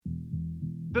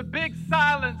The Big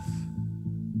Silence,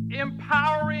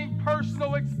 empowering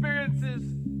personal experiences,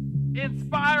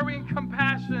 inspiring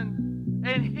compassion,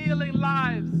 and healing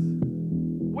lives.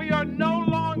 We are no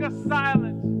longer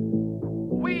silent.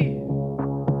 We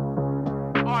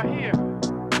are here.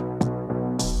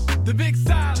 The Big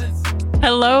Silence.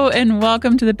 Hello and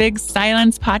welcome to the Big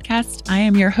Silence podcast. I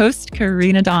am your host,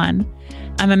 Karina Dawn.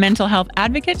 I'm a mental health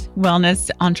advocate,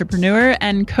 wellness entrepreneur,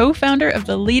 and co-founder of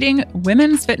the leading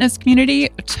women's fitness community,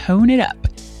 Tone It Up.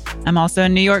 I'm also a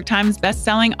New York Times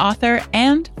bestselling author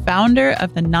and founder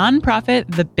of the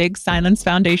nonprofit, The Big Silence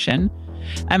Foundation.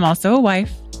 I'm also a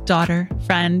wife, daughter,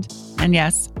 friend, and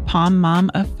yes, pom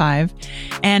mom of 5.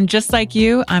 And just like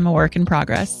you, I'm a work in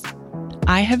progress.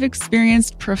 I have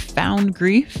experienced profound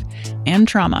grief and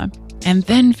trauma, and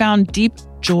then found deep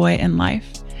joy in life.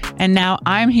 And now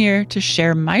I'm here to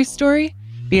share my story,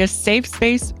 be a safe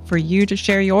space for you to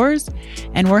share yours.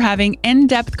 And we're having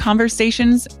in-depth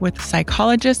conversations with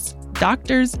psychologists,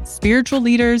 doctors, spiritual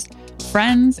leaders,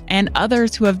 friends, and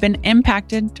others who have been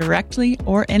impacted directly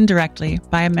or indirectly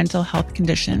by a mental health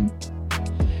condition.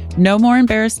 No more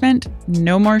embarrassment,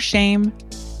 no more shame,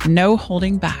 no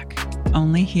holding back,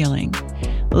 only healing.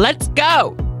 Let's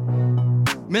go!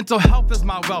 Mental health is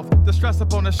my wealth, the stress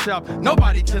up on the shelf.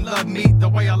 Nobody can love me the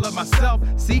way I love myself.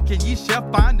 Seek and ye shall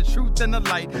find the truth and the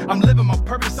light. I'm living my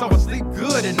purpose, so I sleep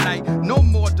good at night. No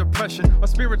more depression or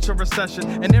spiritual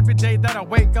recession. And every day that I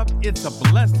wake up, it's a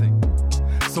blessing.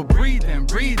 So breathe in,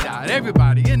 breathe out.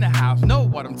 Everybody in the house know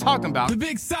what I'm talking about. The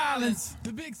Big Silence.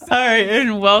 The Big Silence. All right,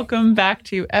 and welcome back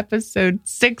to episode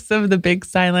 6 of The Big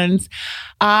Silence.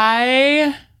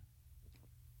 I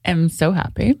am so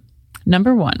happy.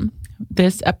 Number one,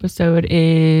 this episode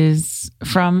is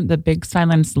from the Big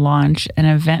Silence launch, an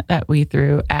event that we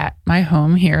threw at my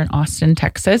home here in Austin,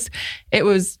 Texas. It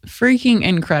was freaking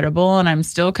incredible, and I'm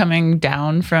still coming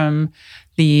down from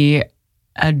the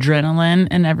adrenaline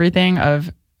and everything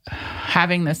of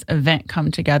having this event come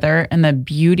together, and the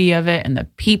beauty of it, and the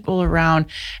people around,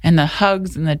 and the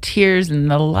hugs, and the tears,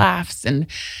 and the laughs, and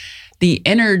the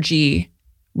energy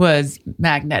was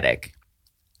magnetic.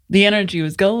 The energy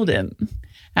was golden.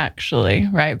 Actually,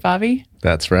 right, Bobby?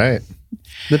 That's right.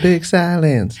 The Big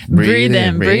Silence. Breathe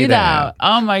in, breathe out.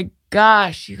 Oh my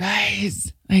gosh, you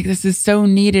guys. Like, this is so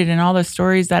needed, and all the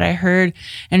stories that I heard.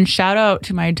 And shout out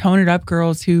to my Tone It Up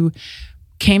girls who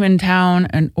came in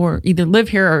town or either live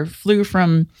here or flew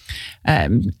from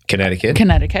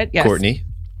Connecticut. Yes.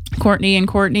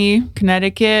 Courtney,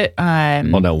 Connecticut.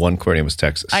 Well, no, one Courtney was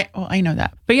Texas. I know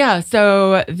that. But yeah,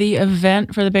 so the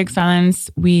event for the Big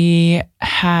Silence, we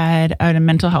had a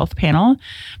mental health panel.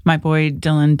 My boy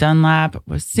Dylan Dunlap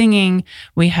was singing.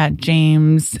 We had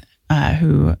James,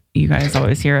 who you guys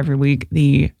always hear every week,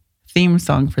 the theme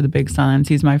song for the Big Silence.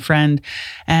 He's my friend,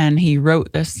 and he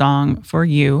wrote this song for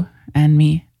you and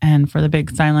me and for the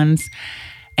Big Silence.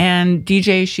 And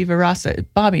DJ Shiva Rasa.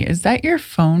 Bobby, is that your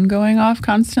phone going off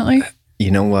constantly?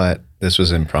 You know what? This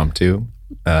was impromptu,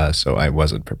 so I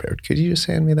wasn't prepared. Could you just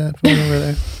hand me that phone over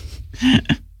there?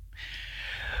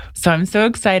 So I'm so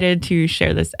excited to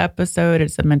share this episode.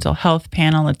 It's a mental health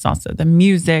panel. It's also the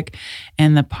music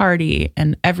and the party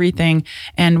and everything.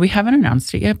 And we haven't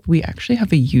announced it yet, but we actually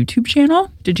have a YouTube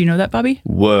channel. Did you know that, Bobby?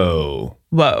 Whoa.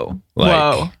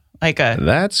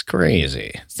 That's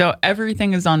crazy. So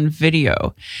everything is on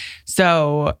video.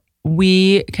 So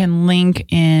we can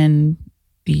link in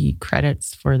the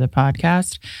credits for the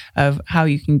podcast of how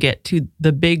you can get to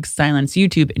the Big Silence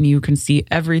YouTube, and you can see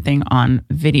everything on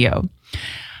video.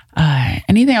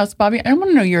 Anything else, Bobby? I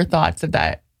want to know your thoughts of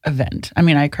that event. I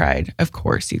mean, I cried. Of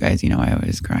course, you guys, I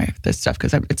always cry with this stuff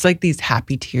because it's like these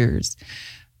happy tears.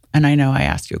 And I know I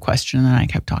asked you a question and then I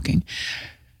kept talking.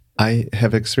 I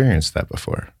have experienced that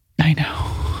before. I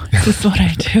know. This is what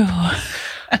I do.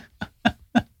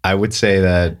 I would say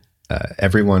that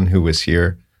everyone who was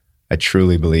here, I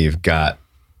truly believe, got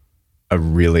a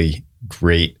really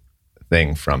great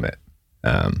thing from it.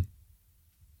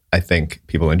 I think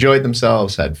people enjoyed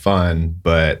themselves, had fun,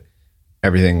 but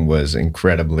everything was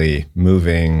incredibly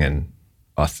moving and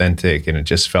authentic, and it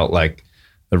just felt like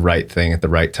the right thing at the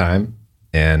right time.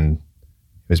 And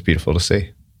it was beautiful to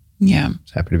see. Yeah. I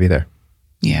was happy to be there.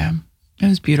 Yeah. It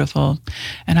was beautiful.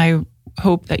 And I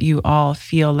hope that you all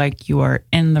feel like you are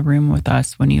in the room with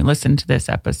us when you listen to this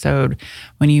episode,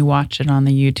 when you watch it on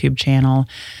the YouTube channel.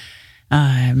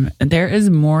 There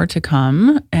is more to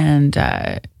come. And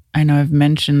I know I've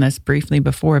mentioned this briefly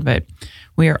before, but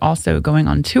we are also going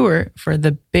on tour for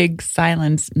the Big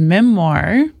Silence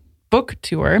memoir book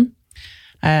tour.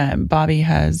 Bobby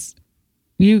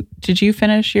did you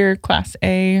finish your Class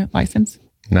A license?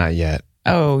 Not yet.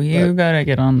 Oh, you got to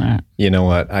get on that. You know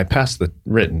what? I passed the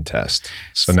written test.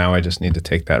 So now I just need to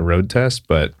take that road test.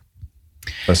 But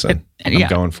listen, I'm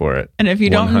going for it. And if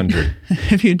you 100.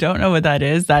 if you don't know what that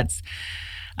is, that's,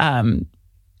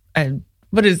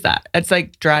 what is that? It's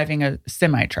like driving a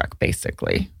semi truck,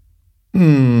 basically.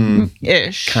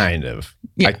 Ish. Kind of.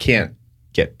 Yeah. I can't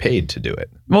get paid to do it.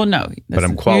 Well, no. But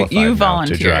I'm qualified you now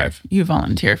volunteer. to drive. You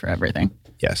volunteer for everything.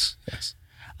 Yes.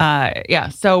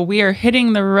 So we are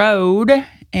hitting the road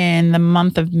in the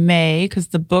month of May because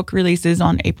the book releases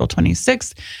on April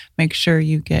 26th. Make sure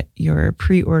you get your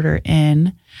pre-order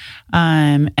in.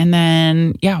 And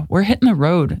then, we're hitting the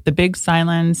road, the Big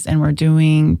Silence, and we're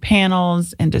doing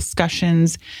panels and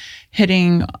discussions,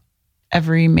 hitting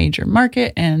every major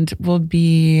market, and we'll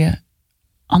be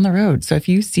on the road. So if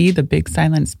you see the Big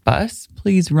Silence bus,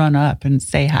 please run up and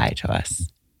say hi to us.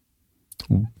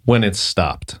 When it's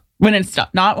stopped. When it's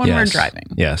stopped, not when we're driving.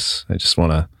 Yes. I just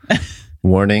want to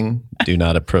warning, do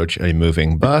not approach a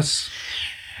moving bus.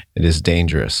 It is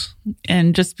dangerous.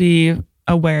 And just be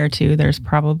aware too, there's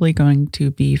probably going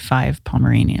to be 5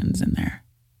 Pomeranians in there.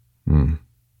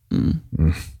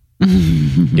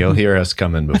 You'll hear us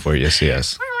coming before you see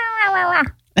us.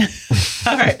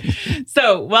 All right.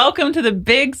 So welcome to the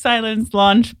Big Silence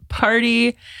launch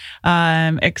party.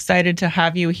 I'm excited to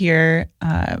have you here.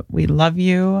 We love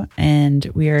you and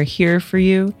we are here for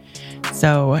you.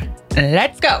 So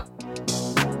let's go.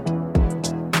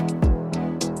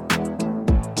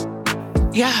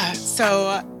 Yeah.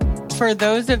 So for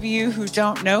those of you who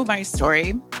don't know my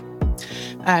story,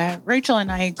 Rachel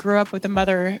and I grew up with a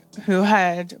mother who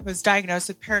was diagnosed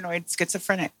with paranoid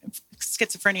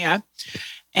schizophrenia.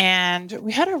 And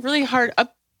we had a really hard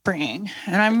upbringing.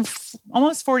 And I'm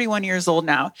almost 41 years old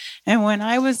now. And when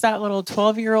I was that little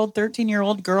 12-year-old,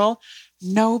 13-year-old girl,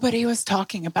 nobody was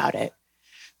talking about it.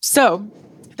 So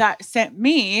that sent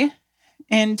me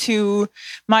into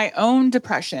my own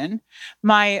depression,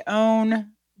 my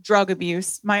own drug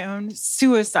abuse, my own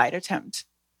suicide attempt.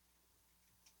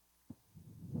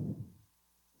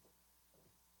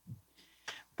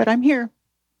 But I'm here.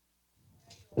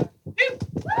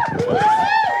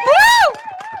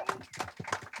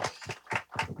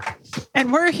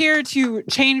 And we're here to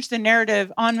change the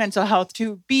narrative on mental health,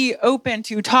 to be open,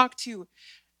 to talk to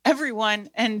everyone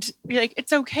and be like,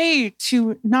 it's okay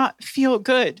to not feel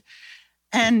good.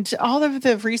 And all of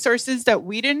the resources that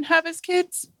we didn't have as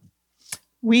kids,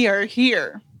 we are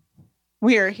here.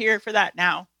 We are here for that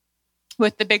now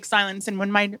with the Big Silence. And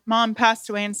when my mom passed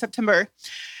away in September,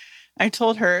 I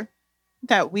told her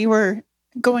that we were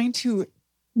going to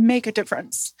make a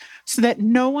difference so that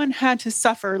no one had to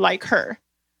suffer like her.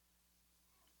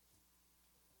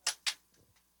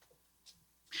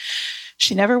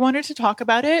 She never wanted to talk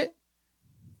about it.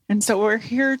 And so we're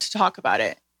here to talk about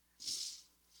it.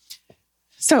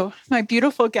 So my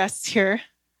beautiful guests here,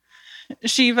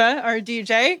 Shiva, our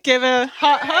DJ, give a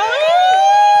hot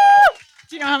hug.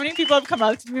 Do you know how many people have come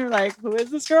up to me and were like, who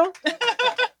is this girl?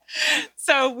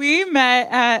 So we met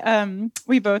at,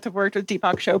 we both have worked with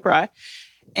Deepak Chopra,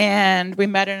 and we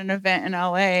met at an event in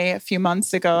LA a few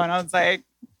months ago. And I was like,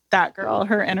 that girl,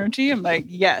 her energy. I'm like,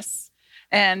 yes.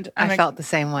 And I felt the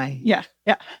same way. Yeah.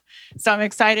 So I'm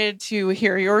excited to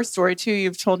hear your story too.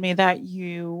 You've told me that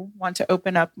you want to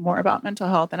open up more about mental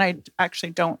health, and I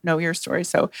actually don't know your story.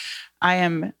 So I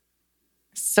am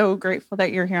so grateful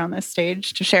that you're here on this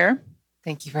stage to share.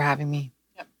 Thank you for having me.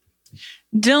 Yep.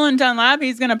 Dylan Dunlap,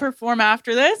 he's going to perform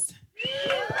after this.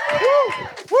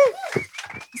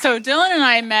 So Dylan and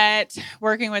I met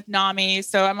working with NAMI.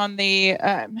 So I'm on the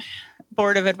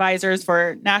board of advisors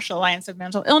for National Alliance of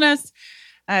Mental Illness.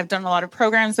 I've done a lot of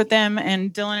programs with them,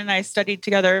 and Dylan and I studied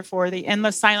together for the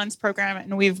Endless Silence program,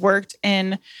 and we've worked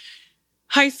in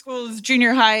high schools,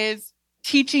 junior highs,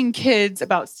 teaching kids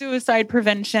about suicide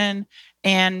prevention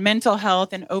and mental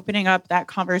health and opening up that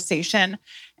conversation.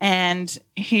 And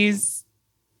he's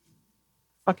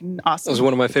fucking awesome. That was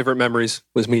one of my favorite memories,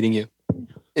 was meeting you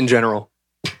in general.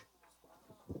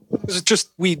 It was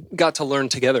just, we got to learn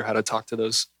together how to talk to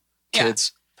those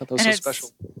kids. I thought that was so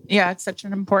special. Yeah, it's such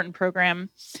an important program.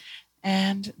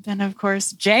 And then, of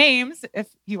course, James, if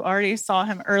you already saw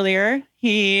him earlier,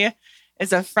 he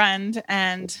is a friend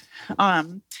and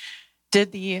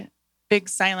did the Big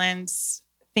Silence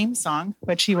theme song,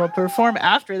 which he will perform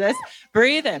after this.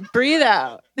 Breathe in, breathe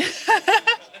out.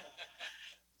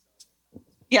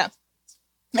 Yeah.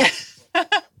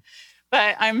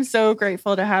 But I'm so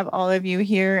grateful to have all of you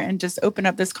here and just open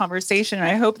up this conversation. And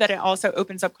I hope that it also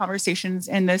opens up conversations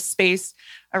in this space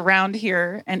around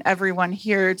here and everyone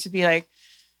here to be like,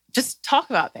 just talk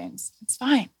about things. It's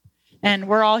fine. And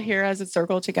we're all here as a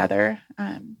circle together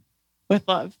with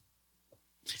love.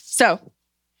 So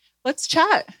let's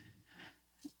chat.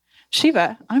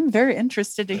 Shiva, I'm very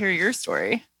interested to hear your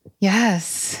story.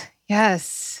 Yes.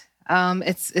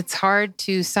 It's hard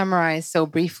to summarize so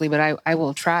briefly, but I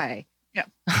will try. Yeah.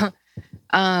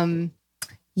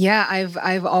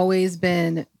 I've always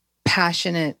been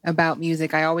passionate about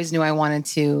music. I always knew I wanted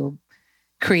to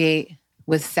create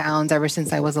with sounds ever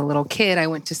since I was a little kid. I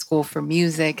went to school for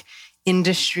music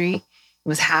industry. It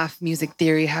was half music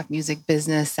theory, half music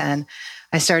business. And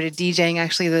I started DJing.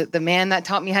 Actually, the man that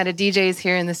taught me how to DJ is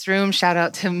here in this room. Shout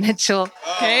out to Mitchell.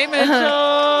 Hey, Mitchell.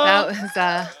 That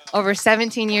was over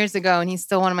 17 years ago, and he's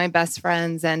still one of my best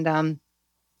friends. And,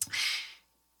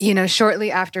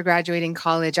 shortly after graduating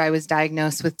college, I was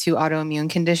diagnosed with 2 autoimmune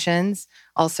conditions,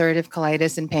 ulcerative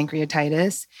colitis and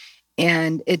pancreatitis.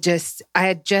 And I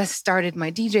had just started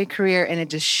my DJ career, and it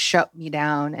just shut me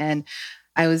down. And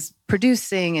I was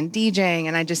producing and DJing,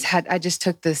 and I just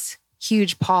took this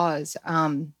huge pause.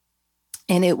 And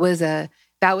that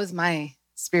was my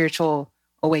spiritual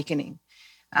awakening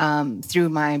through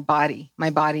my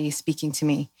body speaking to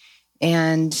me.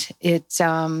 And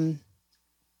isn't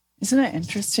it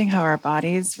interesting how our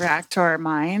bodies react to our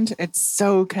mind? It's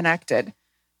so connected.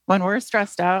 When we're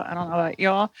stressed out, I don't know about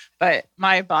y'all, but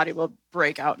my body will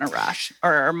break out in a rash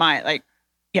or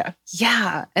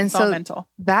yeah. And it's so all mental.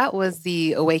 That was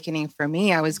the awakening for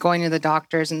me. I was going to the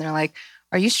doctors and they're like,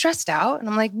 "Are you stressed out?" And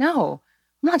I'm like, "No,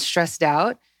 I'm not stressed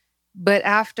out." But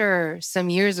after some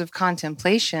years of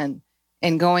contemplation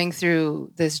and going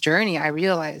through this journey, I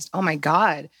realized, oh my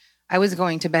God, I was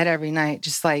going to bed every night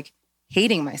just like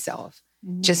hating myself,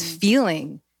 just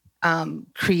feeling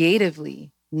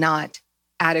creatively not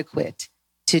adequate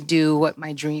to do what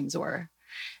my dreams were.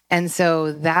 And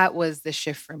so that was the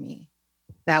shift for me.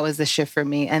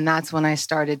 And that's when I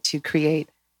started to create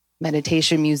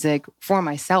meditation music for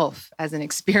myself as an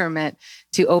experiment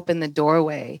to open the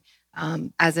doorway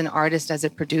as an artist, as a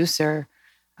producer,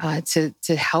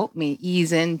 to help me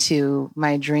ease into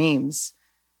my dreams.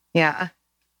 Yeah.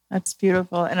 That's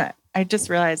beautiful. And I just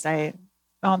realized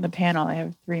on the panel, I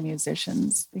have 3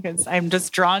 musicians because I'm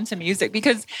just drawn to music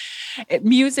because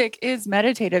music is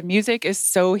meditative. Music is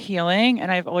so healing.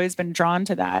 And I've always been drawn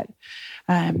to that.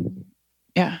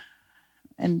 Yeah.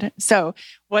 And so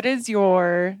what is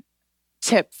your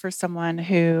tip for someone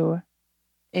who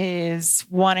is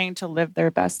wanting to live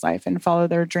their best life and follow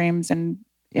their dreams and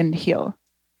heal?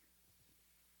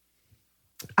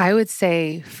 I would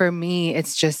say for me,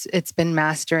 it's been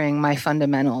mastering my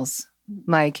fundamentals,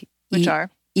 like which are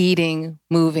eating,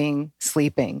 moving,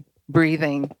 sleeping,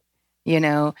 breathing,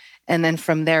 and then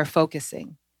from there,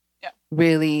 focusing,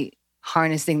 really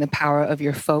harnessing the power of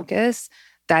your focus.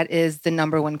 That is the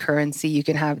number one currency you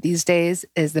can have these days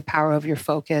is the power of your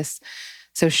focus.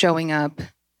 So showing up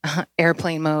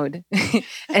airplane mode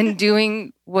and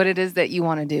doing what it is that you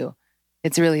want to do.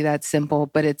 It's really that simple,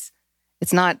 but it's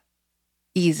not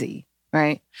easy,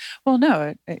 right? Well,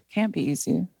 no, it can't be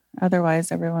easy.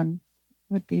 Otherwise, everyone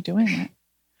would be doing it.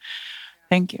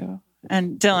 Thank you.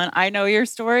 And Dylan, I know your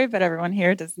story, but everyone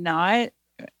here does not.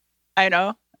 I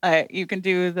know you can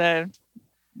do the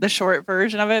short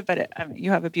version of it, but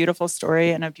you have a beautiful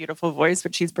story and a beautiful voice,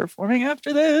 which she's performing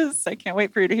after this. I can't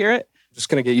wait for you to hear it. I'm just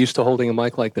going to get used to holding a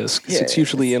mic like this because it's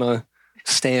usually in a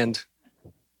stand.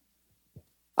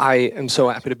 I am so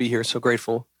happy to be here, so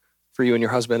grateful for you and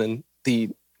your husband, and the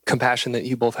compassion that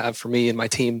you both have for me and my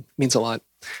team means a lot.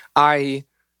 I,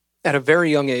 at a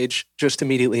very young age, just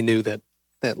immediately knew that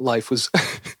life was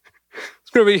it's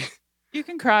going to be. You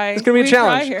can cry. It's going to be a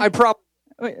challenge. I probably.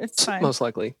 It's fine. Most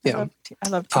likely, yeah. I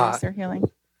love tears. They're healing.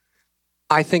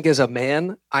 I think as a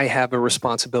man, I have a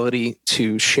responsibility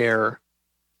to share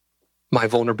my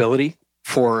vulnerability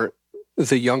for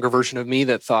the younger version of me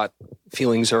that thought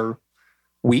feelings are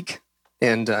weak.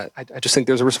 And I just think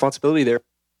there's a responsibility there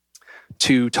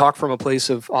to talk from a place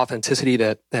of authenticity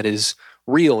that is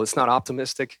real. It's not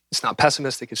optimistic. It's not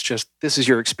pessimistic. It's just, this is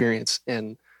your experience.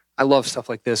 And I love stuff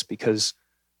like this because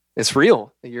it's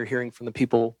real that you're hearing from the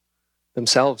people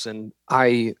themselves. And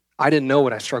I didn't know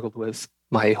what I struggled with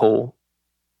my whole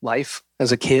life.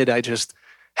 As a kid, I just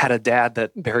had a dad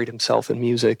that buried himself in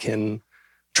music and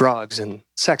drugs and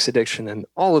sex addiction and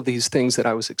all of these things that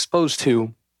I was exposed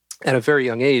to at a very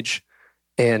young age.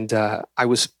 And I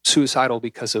was suicidal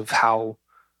because of how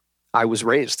I was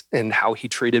raised and how he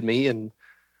treated me, and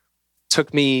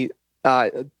took me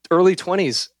early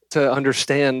 20s to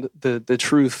understand the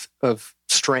truth of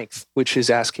strength, which is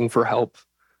asking for help,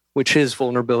 which is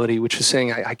vulnerability, which is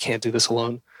saying, I can't do this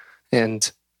alone.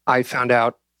 And I found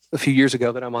out a few years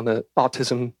ago that I'm on the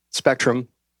autism spectrum.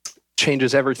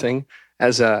 Changes everything.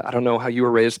 As I don't know how you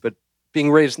were raised, but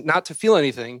being raised not to feel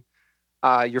anything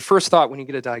your first thought when you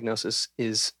get a diagnosis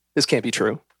is, this can't be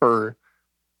true, or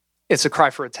it's a cry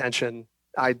for attention.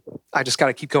 I just got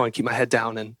to keep going, keep my head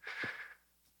down. And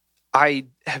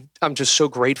I'm just so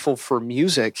grateful for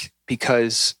music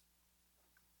because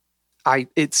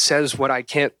it says what I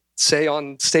can't say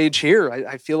on stage here.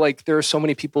 I feel like there are so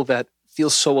many people that feel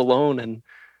so alone,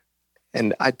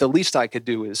 and the least I could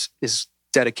do is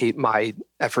dedicate my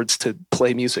efforts to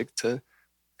play music to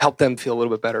help them feel a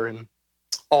little bit better, and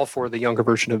all for the younger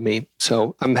version of me.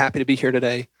 So I'm happy to be here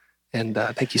today, and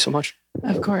thank you so much.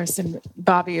 Of course. And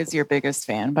Bobby is your biggest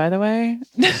fan, by the way.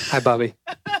 Hi, Bobby.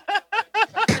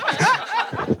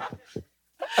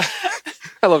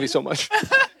 I love you so much.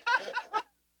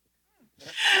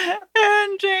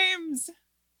 And James,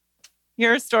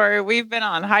 your story. We've been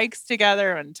on hikes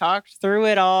together and talked through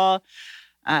it all.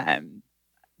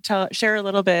 Share a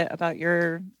little bit about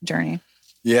your journey.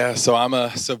 Yeah, so I'm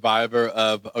a survivor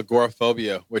of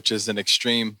agoraphobia, which is an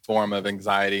extreme form of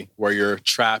anxiety where you're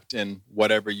trapped in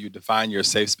whatever you define your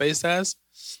safe space as.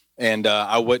 And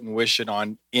I wouldn't wish it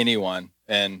on anyone.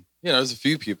 And, there's a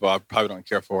few people I probably don't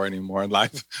care for anymore in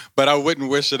life, but I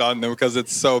wouldn't wish it on them because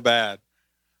it's so bad.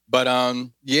 But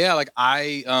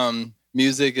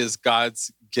music is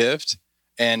God's gift.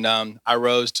 And I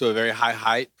rose to a very high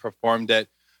height, performed at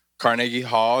Carnegie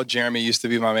Hall. Jeremy used to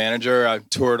be my manager. I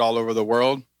toured all over the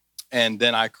world, and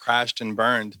then I crashed and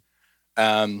burned.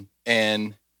 And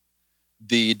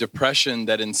the depression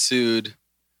that ensued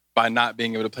by not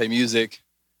being able to play music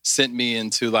sent me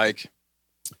into like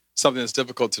something that's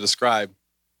difficult to describe.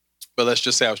 But let's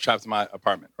just say I was trapped in my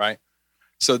apartment, right?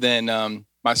 So then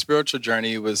my spiritual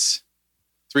journey was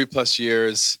 3+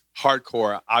 years,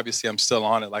 hardcore. Obviously, I'm still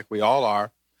on it like we all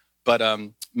are. But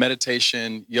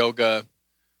meditation, yoga,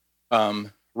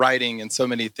 writing, and so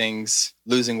many things,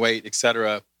 losing weight,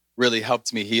 etc., really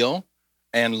helped me heal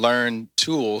and learn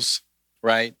tools,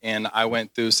 right? And I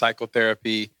went through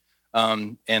psychotherapy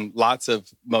and lots of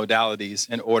modalities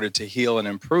in order to heal and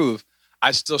improve.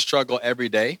 I still struggle every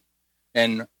day,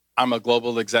 and I'm a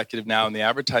global executive now in the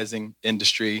advertising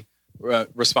industry,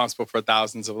 responsible for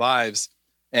thousands of lives.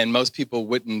 And most people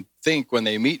wouldn't think when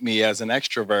they meet me as an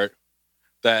extrovert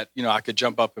that, I could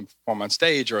jump up and perform on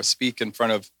stage or speak in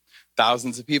front of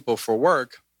thousands of people for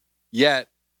work. Yet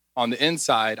on the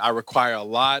inside, I require a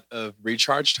lot of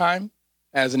recharge time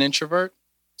as an introvert.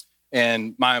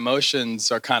 And my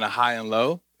emotions are kind of high and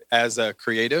low as a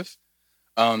creative.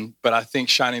 But I think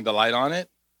shining the light on it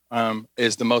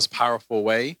is the most powerful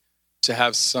way to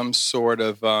have some sort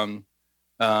of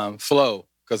flow,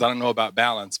 because I don't know about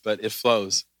balance, but it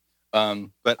flows.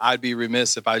 But I'd be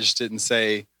remiss if I just didn't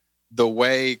say the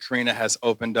way Karina has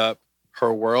opened up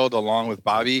her world along with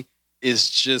Bobby is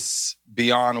just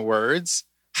beyond words,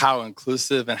 how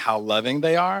inclusive and how loving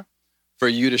they are. For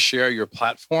you to share your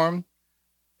platform,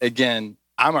 again,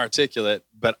 I'm articulate,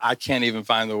 but I can't even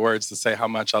find the words to say how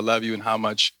much I love you and how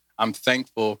much I'm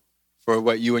thankful for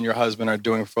what you and your husband are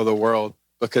doing for the world,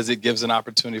 because it gives an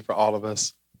opportunity for all of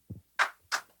us.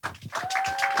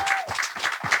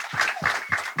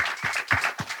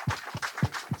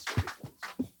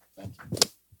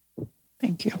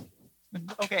 Thank you.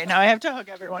 Okay, now I have to hug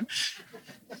everyone.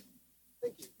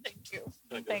 Thank you.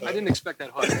 I didn't expect that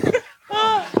hug.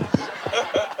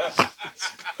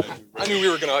 I knew we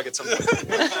were going to hug at some point.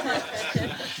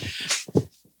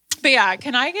 But yeah,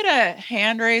 can I get a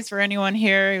hand raise for anyone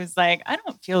here who's like, I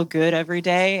don't feel good every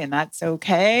day, and that's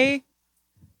okay?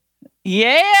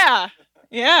 Yeah.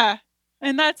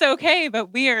 And that's okay,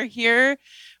 but we are here.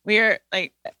 We are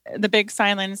like, the Big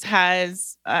Silence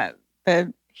has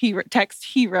the text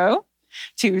HERO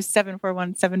to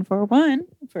 741-741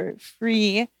 for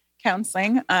free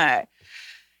counseling. Yeah,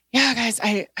 guys,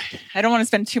 I don't want to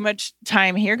spend too much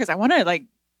time here because I want to like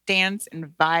dance and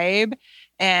vibe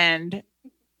and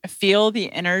feel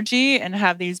the energy and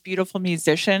have these beautiful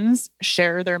musicians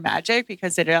share their magic,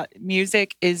 because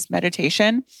music is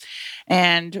meditation.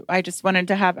 And I just wanted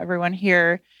to have everyone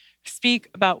here speak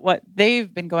about what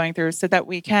they've been going through so that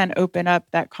we can open up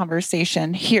that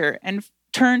conversation here and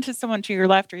turn to someone to your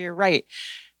left or your right.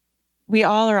 We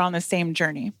all are on the same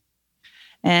journey.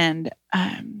 And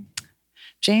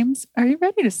James, are you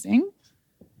ready to sing?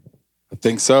 I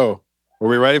think so. Are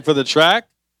we ready for the track?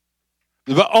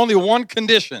 But only one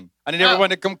condition. I need everyone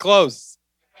to come close.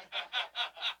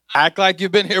 Act like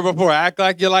you've been here before. Act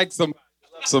like you like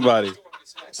somebody.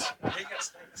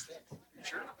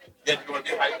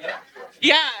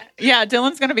 Yeah.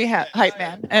 Dylan's going to be hype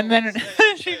man. And then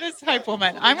she was hype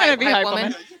woman. I'm going to be hype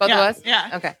woman. Both of us? Yeah.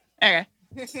 Okay.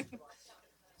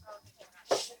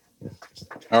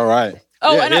 All right.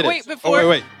 Oh, yeah, and wait, before. Oh,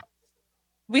 wait.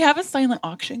 we have a silent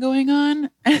auction going on.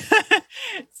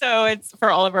 So it's for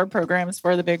all of our programs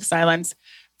for the Big Silence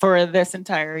for this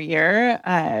entire year,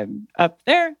 up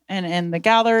there and in the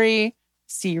gallery.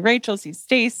 See Rachel, see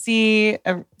Stacy,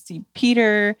 see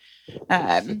Peter.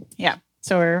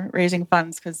 So we're raising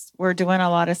funds because we're doing a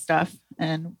lot of stuff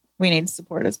and we need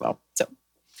support as well. So,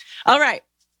 all right.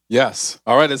 Yes.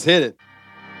 All right, let's hit it.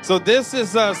 So this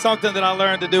is something that I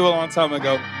learned to do a long time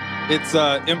ago. It's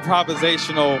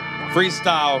improvisational,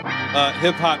 freestyle,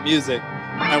 hip-hop music.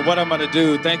 And what I'm going to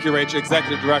do, thank you, Rachel,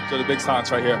 Executive Director of the Big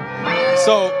Silence right here.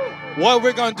 So what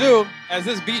we're going to do, as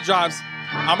this beat drops,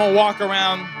 I'm going to walk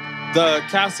around the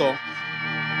castle,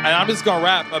 and I'm just going to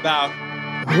rap about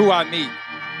who I meet.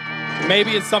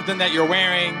 Maybe it's something that you're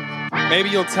wearing. Maybe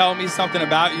you'll tell me something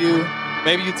about you.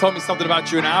 Maybe you told me something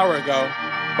about you an hour ago.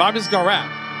 But I'm just going to rap.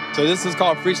 So this is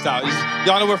called freestyle.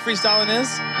 Y'all know what freestyling is?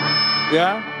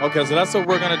 Yeah? Okay, so that's what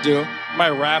we're going to do. Might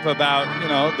rap about,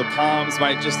 the palms,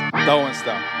 might just throwing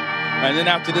stuff. And then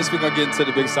after this, we're going to get into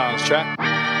the Big Silence track.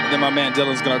 And then my man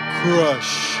Dylan's going to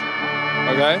crush.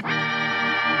 Okay?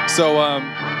 So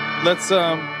let's,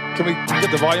 can we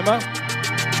get the volume up?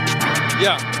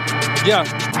 Yeah.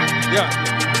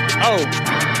 Oh,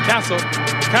 castle.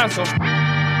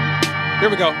 Here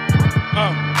we go.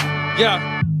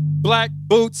 Yeah. Black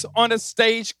boots on the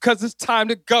stage, 'cause it's time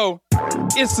to go.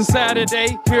 It's a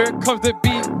Saturday, here comes the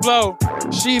beat blow.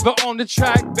 Shiva on the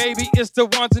track, baby, it's the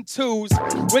ones and twos.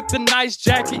 With the nice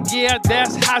jacket, yeah,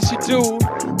 that's how she do.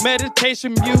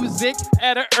 Meditation music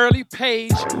at an early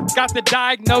page. Got the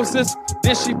diagnosis,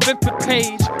 then she flipped the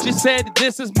page. She said,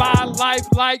 this is my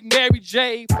life like Mary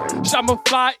J. I'ma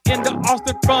fly into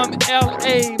Austin from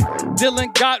L.A.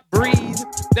 Dylan got breathe,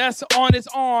 that's on his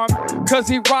arm. 'Cause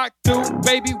he rocked through,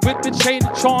 baby, with the chain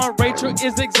of charm. Rachel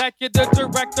is executive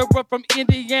director from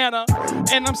Indiana.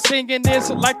 And I'm singing this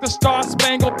like the Star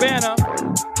Spangled Banner.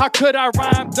 How could I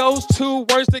rhyme those two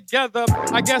words together?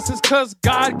 I guess it's 'cause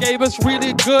God gave us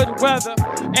really good weather.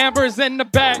 Amber's in the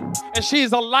back, and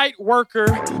she's a light worker.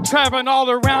 Traveling all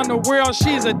around the world,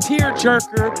 she's a tear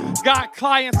jerker. Got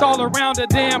clients all around the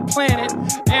damn planet.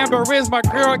 Amber is my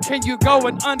girl, can you go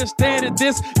and understand it?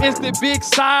 This is the Big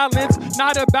Silence,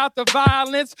 not about the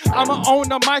violence. I'ma own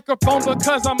the microphone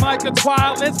because I'm like a Twilight.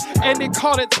 And they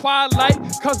call it Twilight,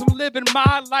 'cause I'm living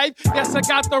my life. Yes, I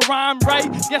got the rhyme right.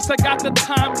 Yes, I got the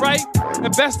time right.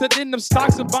 Invested in them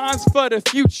stocks and bonds for the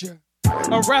future.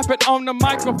 I'm rapping on the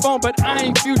microphone, but I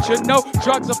ain't future. No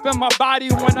drugs up in my body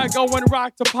when I go and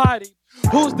rock the party.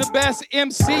 Who's the best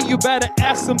MC? You better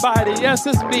ask somebody. Yes,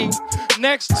 it's me.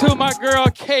 Next to my girl,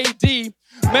 KD.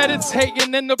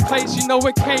 Meditating in the place, you know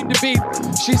it came to be.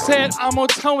 She said, I'm gonna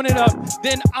tone it up,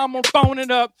 then I'm gonna phone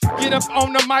it up. Get up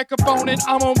on the microphone and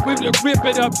I'm gonna whip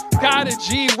it up. Got a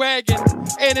G-Wagon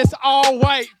and it's all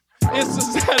white. It's a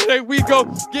Saturday, we go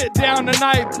get down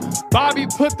tonight. Bobby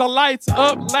put the lights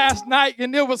up last night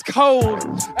and it was cold.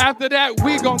 After that,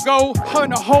 we gon' go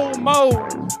on a whole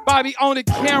mode. Bobby on the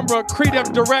camera,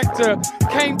 creative director.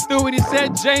 Came through and he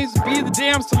said, James, be the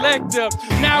damn selector.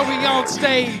 Now we on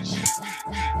stage.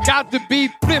 Got the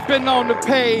beat flipping on the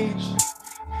page.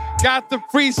 Got the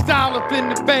freestyle up in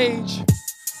the page.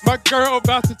 My girl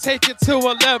about to take it to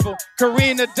a level.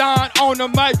 Karina Dawn on the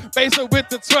mic, bass it with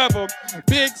the treble.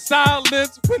 Big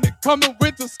Silence when it coming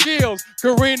with the skills.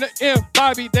 Karina and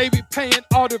Bobby, they be paying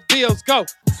all the bills. Go.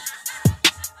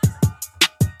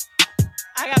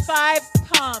 I got 5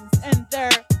 palms and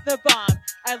they're the bomb.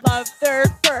 I love their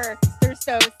fur, they're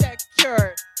so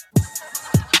secure.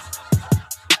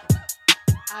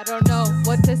 I don't know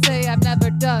what to say, I've never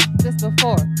done this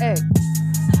before. Hey.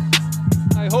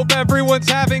 I hope everyone's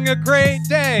having a great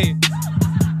day.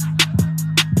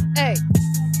 Hey.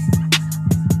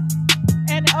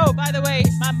 And oh, by the way,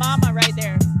 my mama right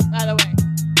there, by the way.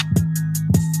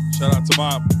 Shout out to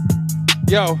Mom.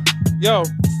 Yo.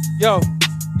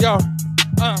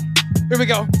 Here we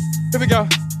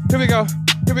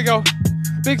go.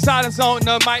 Big Silence on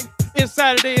the mic. It's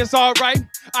Saturday, it's all right.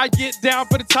 I get down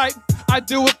for the type. I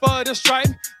do it for the stripe.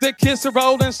 The kiss of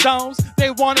Rolling Stones.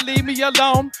 They want to leave me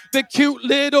alone. The cute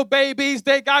little babies,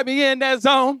 they got me in that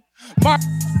zone. Mark,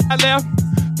 I left.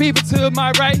 People to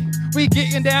my right. We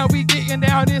getting down.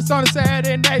 It's on a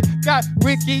Saturday night. Got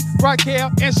Ricky,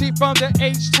 Raquel, and she from the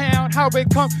H-Town. How it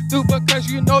come through because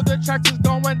you know the tracks is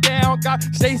going down. Got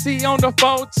Stacy on the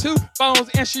phone, 2 phones,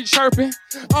 and she chirping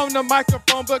on the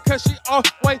microphone because she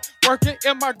always working.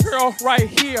 And my girl right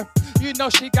here, you know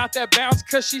she got that bounce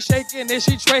because she shaking and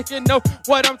she twerking. Know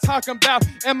what I'm talking about.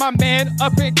 And my man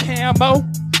up in camo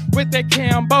with that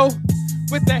cambo.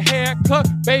 With the haircut,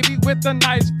 baby, with the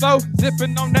nice flow.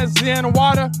 Zipping on that Zen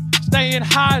water, staying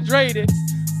hydrated.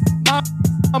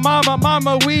 My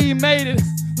Mama, we made it.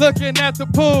 Looking at the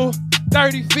pool,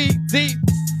 30 feet deep.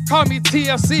 Call me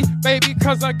TLC, baby,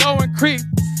 cause I go and creep.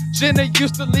 Jenna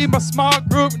used to lead my small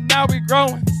group, now we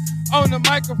growing. On the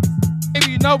microphone,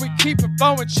 baby, you know we keep it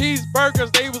flowing.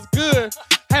 Cheeseburgers, they was good.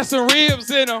 Had some ribs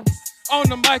in them. On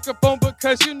the microphone,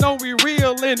 because you know we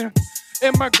real in them.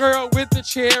 And my girl with the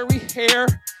cherry hair.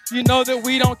 You know that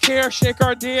we don't care, shake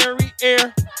our dairy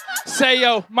air. Say,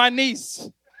 yo, my niece,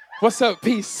 what's up,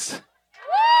 peace?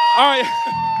 All right.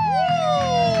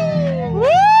 Woo!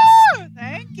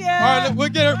 Thank you. All right, we'll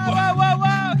get it.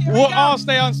 Whoa. We'll all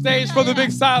stay on stage for the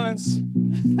big silence.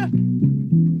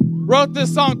 Wrote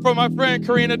this song for my friend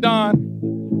Karina Dawn.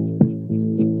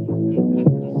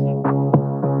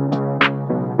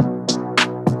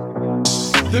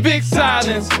 The big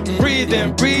silence, breathe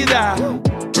in, breathe out.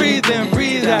 Breathe in,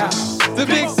 breathe out. The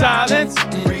big silence,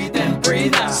 breathe in,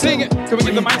 breathe out. Sing it. Can we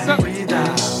get the mics up?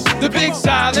 The big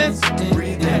silence,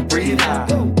 breathe in, breathe out.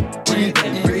 Breathe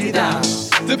in, breathe out.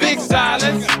 The big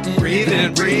silence, breathe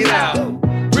in, breathe out.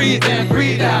 Breathe in,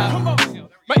 breathe out.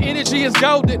 My energy is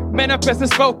golden, manifest is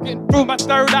spoken. Through my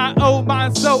third eye, oh,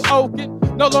 mine so open.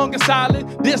 No longer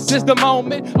silent, this is the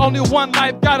moment. Only one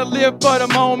life, gotta live for the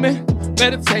moment.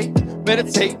 Meditate,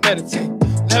 meditate, meditate.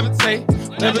 Levitate,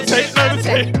 levitate,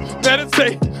 levitate.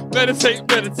 Meditate, meditate,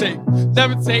 meditate.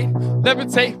 Levitate,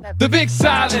 levitate. The big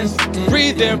silence,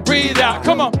 breathe in, breathe out.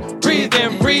 Come on, breathe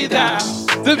in, breathe out.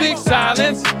 The big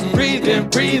silence, breathe in,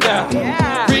 breathe out.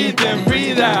 Breathe in,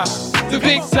 breathe out. The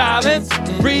big silence,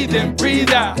 breathe in,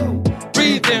 breathe out.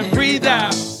 Breathe in, breathe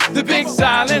out. The big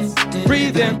silence,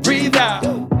 breathe in, breathe out.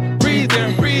 Breathe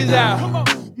in, breathe out.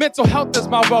 Mental health is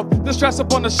my wealth, the stress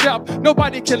up on the shelf.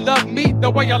 Nobody can love me the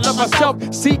way I love myself.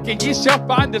 Seek and ye shall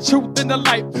find the truth in the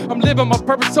light. I'm living my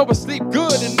purpose, so I sleep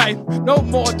good at night. No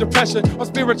more depression or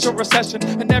spiritual recession.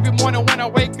 And every morning when I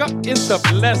wake up, it's a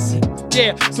blessing.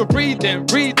 Yeah, so breathe in,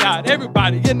 breathe out.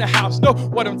 Everybody in the house know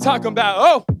what I'm talking about.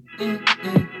 Oh,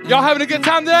 y'all having a good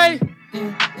time today?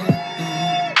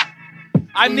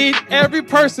 I need every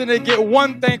person to get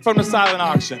one thing from the silent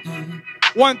auction.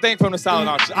 One thing from the silent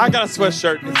auction. I got a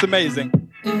sweatshirt. It's amazing.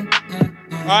 All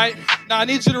right? Now, I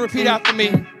need you to repeat after me.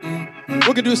 We're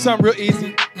going to do something real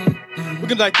easy. We're going to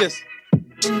do like this.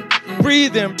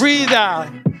 Breathe in, breathe out.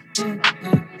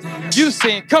 You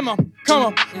sing. Come on, come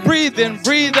on. Breathe in,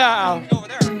 breathe out.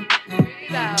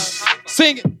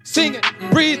 Sing it, sing it.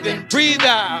 Breathe in, breathe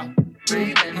out.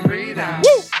 Breathe in, breathe out.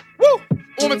 Woo, woo.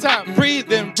 One more time. Breathe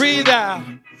in, breathe out.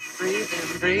 Breathe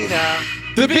in, breathe out.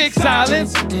 The big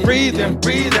silence, breathe in,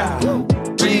 breathe out.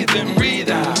 Breathe in, breathe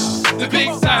out. The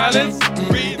big silence,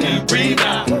 breathe in, breathe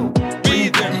out.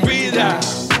 Breathe in, breathe out.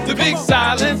 The big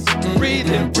silence, breathe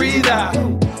in, breathe out.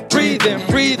 Breathe in,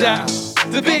 breathe out.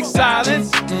 The big silence,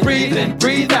 breathe in,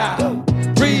 breathe out.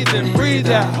 Breathe in, breathe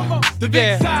out. The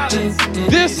big silence.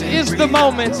 This is the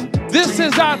moment. This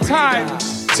is our time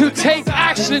to take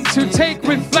action, to take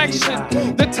reflection.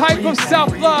 The type of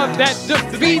self-love that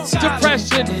defeats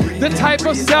depression. The type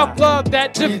of self-love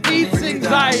that defeats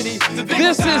anxiety.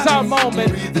 This is our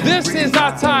moment. This is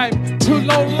our time to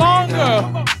no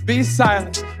longer be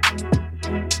silent.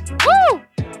 Woo!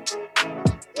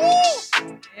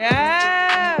 Woo!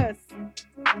 Yes.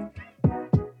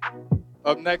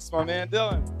 Up next, my man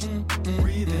Dylan.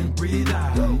 Breathe in, breathe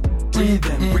out. Breathe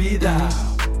in, breathe out.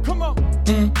 Come on.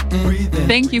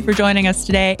 Thank you for joining us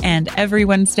today and every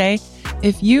Wednesday.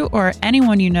 If you or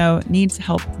anyone you know needs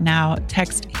help now,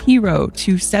 text HERO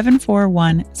to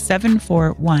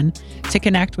 741-741 to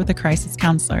connect with a crisis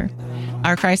counselor.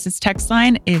 Our crisis text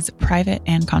line is private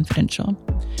and confidential.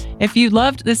 If you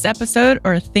loved this episode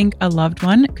or think a loved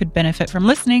one could benefit from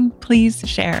listening, please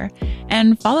share.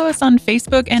 And follow us on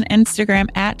Facebook and Instagram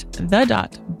at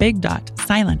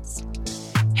the.big.silence.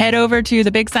 Head over to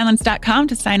thebigsilence.com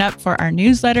to sign up for our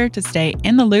newsletter to stay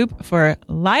in the loop for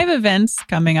live events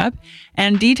coming up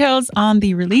and details on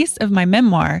the release of my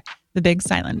memoir, The Big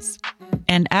Silence.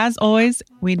 And as always,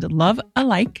 we'd love a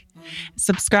like,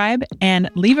 subscribe, and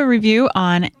leave a review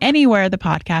on anywhere the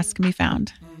podcast can be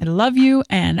found. I love you,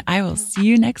 and I will see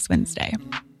you next Wednesday.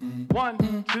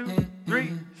 1, 2,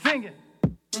 3, sing it.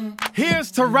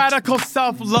 Here's to radical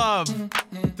self-love,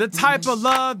 the type of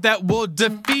love that will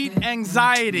defeat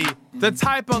anxiety, the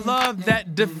type of love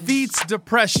that defeats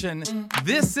depression.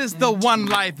 This is the one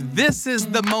life. This is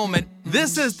the moment.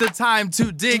 This is the time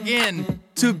to dig in,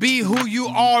 to be who you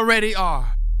already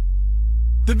are.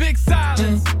 The big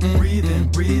silence. Breathe in,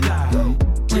 breathe out.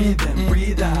 Breathe in,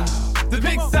 breathe out. The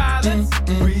big silence.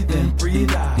 Breathe in,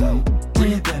 breathe out.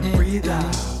 Breathe in, breathe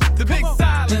out. The big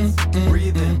silence. Breathe